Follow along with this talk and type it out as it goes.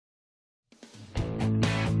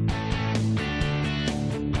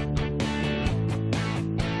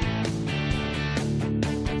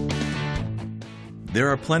There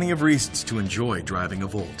are plenty of reasons to enjoy driving a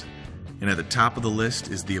Volt, and at the top of the list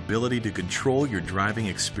is the ability to control your driving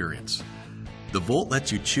experience. The Volt lets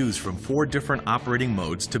you choose from 4 different operating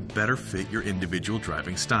modes to better fit your individual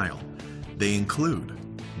driving style. They include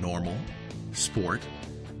Normal, Sport,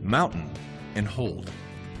 Mountain, and Hold.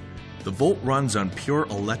 The Volt runs on pure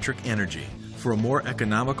electric energy for a more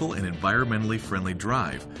economical and environmentally friendly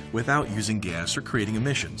drive without using gas or creating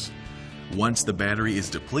emissions. Once the battery is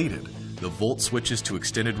depleted, the Volt switches to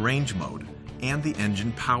extended range mode, and the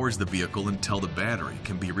engine powers the vehicle until the battery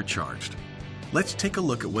can be recharged. Let's take a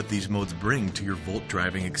look at what these modes bring to your Volt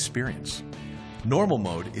driving experience. Normal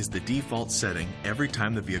mode is the default setting every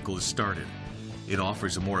time the vehicle is started. It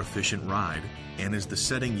offers a more efficient ride and is the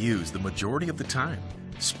setting used the majority of the time.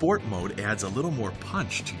 Sport mode adds a little more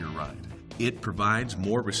punch to your ride. It provides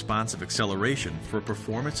more responsive acceleration for a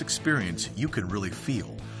performance experience you can really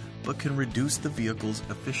feel, but can reduce the vehicle's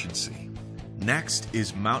efficiency. Next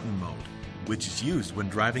is Mountain mode, which is used when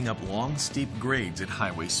driving up long, steep grades at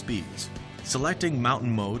highway speeds. Selecting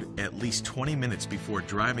Mountain mode at least 20 minutes before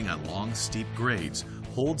driving on long, steep grades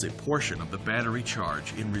holds a portion of the battery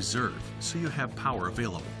charge in reserve so you have power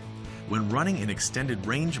available. When running in extended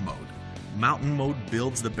range mode, Mountain mode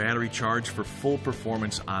builds the battery charge for full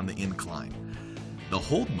performance on the incline. The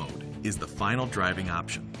Hold mode is the final driving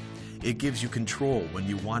option. It gives you control when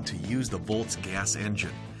you want to use the Volt's gas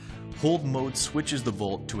engine. Hold mode switches the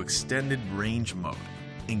Volt to extended range mode,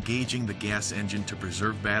 engaging the gas engine to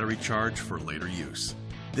preserve battery charge for later use.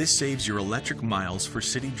 This saves your electric miles for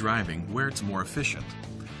city driving where it's more efficient.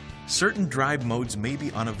 Certain drive modes may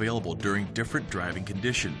be unavailable during different driving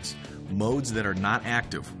conditions. Modes that are not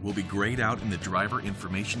active will be grayed out in the Driver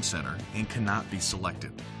Information Center and cannot be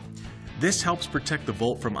selected. This helps protect the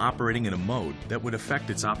Volt from operating in a mode that would affect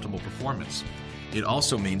its optimal performance. It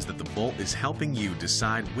also means that the Volt is helping you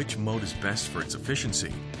decide which mode is best for its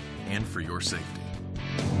efficiency and for your safety.